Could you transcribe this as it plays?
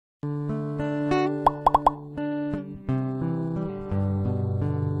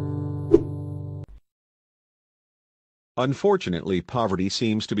Unfortunately, poverty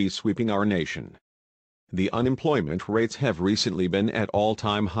seems to be sweeping our nation. The unemployment rates have recently been at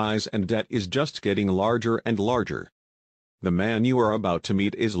all-time highs and debt is just getting larger and larger. The man you are about to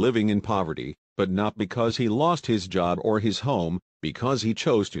meet is living in poverty, but not because he lost his job or his home, because he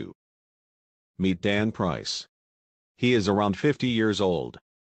chose to. Meet Dan Price. He is around 50 years old.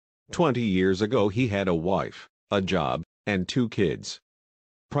 20 years ago he had a wife, a job, and 2 kids.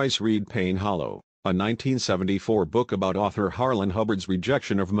 Price read Pain Hollow, a 1974 book about author Harlan Hubbard's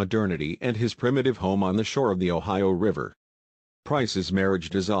rejection of modernity and his primitive home on the shore of the Ohio River. Price's marriage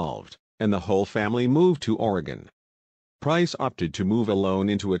dissolved, and the whole family moved to Oregon. Price opted to move alone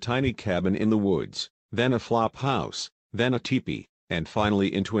into a tiny cabin in the woods, then a flop house, then a teepee, and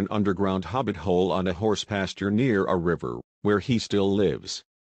finally into an underground hobbit hole on a horse pasture near a river, where he still lives.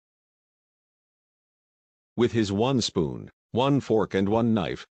 With his 1 spoon, 1 fork and 1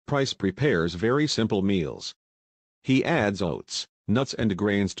 knife, Price prepares very simple meals. He adds oats, nuts and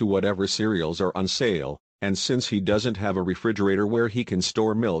grains to whatever cereals are on sale, and since he doesn't have a refrigerator where he can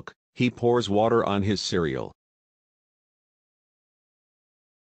store milk, he pours water on his cereal.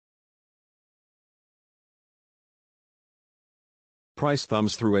 Price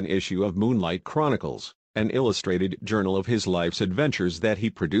thumbs through an issue of Moonlight Chronicles, an illustrated journal of his life's adventures that he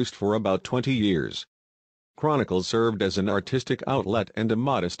produced for about 20 years. Chronicles served as an artistic outlet and a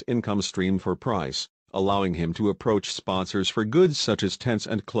modest income stream for Price, allowing him to approach sponsors for goods such as tents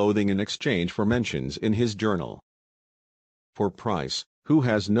and clothing in exchange for mentions in his journal. For Price, who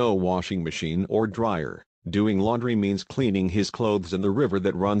has no washing machine or dryer, doing laundry means cleaning his clothes in the river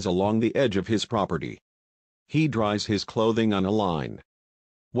that runs along the edge of his property. He dries his clothing on a line.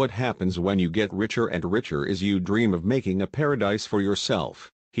 What happens when you get richer and richer is you dream of making a paradise for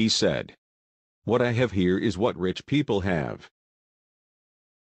yourself, he said. What I have here is what rich people have.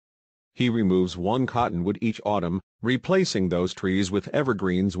 He removes 1 cottonwood each autumn, replacing those trees with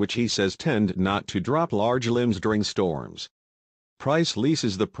evergreens which he says tend not to drop large limbs during storms. Price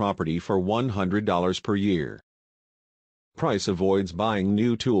leases the property for $100 per year. Price avoids buying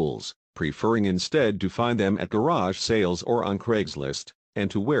new tools, preferring instead to find them at garage sales or on Craigslist,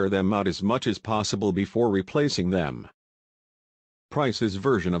 and to wear them out as much as possible before replacing them. Price's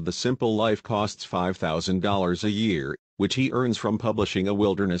version of the simple life costs $5,000 a year, which he earns from publishing a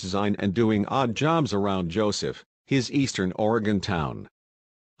wilderness zine and doing odd jobs around Joseph, his eastern Oregon town.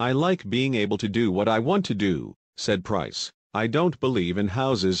 I like being able to do what I want to do, said Price. I don't believe in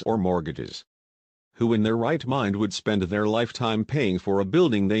houses or mortgages. Who in their right mind would spend their lifetime paying for a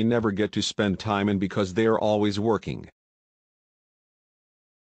building they never get to spend time in because they're always working?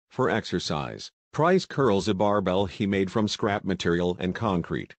 For exercise, Price curls a barbell he made from scrap material and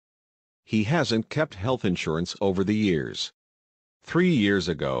concrete. He hasn't kept health insurance over the years. 3 years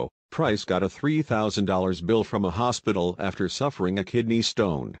ago, Price got a $3,000 bill from a hospital after suffering a kidney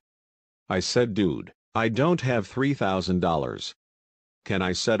stone. I said, "Dude, I don't have $3,000. Can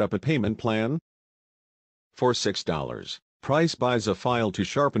I set up a payment plan?" For $6, Price buys a file to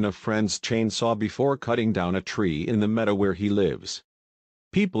sharpen a friend's chainsaw before cutting down a tree in the meadow where he lives.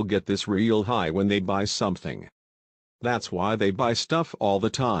 People get this real high when they buy something. That's why they buy stuff all the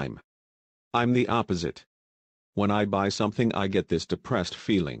time. I'm the opposite. When I buy something I get this depressed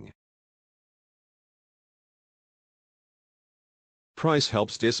feeling. Price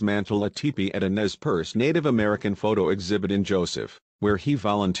helps dismantle a teepee at a Nez Perce Native American photo exhibit in Joseph, where he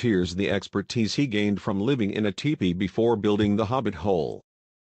volunteers the expertise he gained from living in a teepee before building the Hobbit Hole.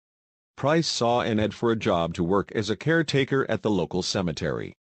 Price saw an ad for a job to work as a caretaker at the local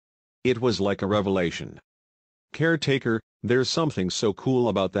cemetery. It was like a revelation. Caretaker, there's something so cool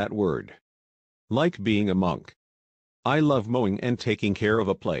about that word. Like being a monk. I love mowing and taking care of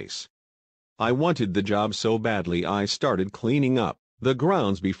a place. I wanted the job so badly I started cleaning up the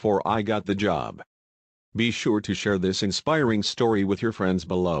grounds before I got the job. Be sure to share this inspiring story with your friends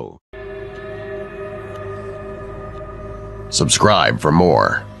below. Subscribe for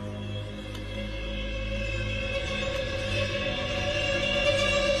more.